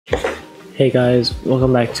Hey guys,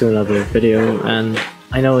 welcome back to another video, and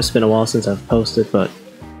I know it's been a while since I've posted, but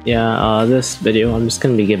yeah, this video I'm just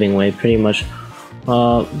going to be giving away pretty much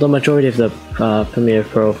the majority of the Premiere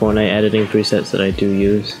Pro Fortnite editing presets that I do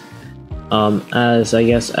use.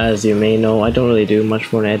 As you may know, I don't really do much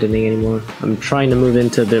Fortnite editing anymore. I'm trying to move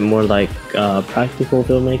into a bit more like practical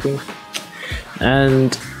filmmaking,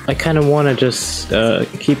 and I kind of want to just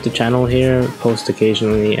keep the channel here, post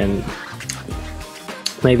occasionally, and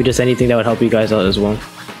maybe just anything that would help you guys out as well.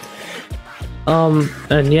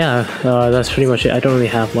 And yeah, that's pretty much it. I don't really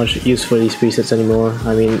have much use for these presets anymore.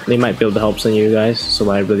 I mean, they might be able to help some of you guys,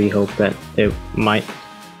 so I really hope that it might.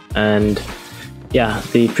 And yeah,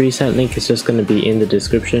 the preset link is just going to be in the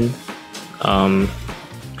description. I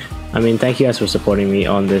mean, thank you guys for supporting me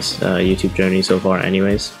on this YouTube journey so far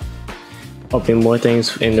anyways. Hoping more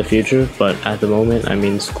things in the future, but at the moment, I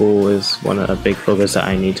mean, school is a big focus that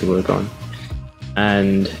I need to work on.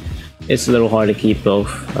 And it's a little hard to keep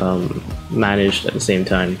both managed at the same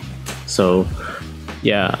time. So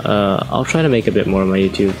yeah, I'll try to make a bit more of my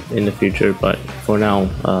YouTube in the future, but for now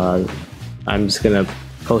I'm just gonna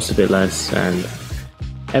post a bit less, and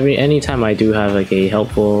anytime I do have like a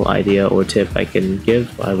helpful idea or tip I can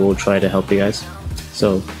give, I will try to help you guys.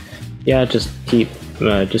 So yeah, just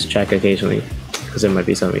check occasionally, because it might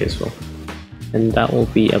be something useful. And that will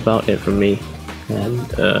be about it from me,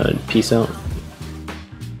 and peace out.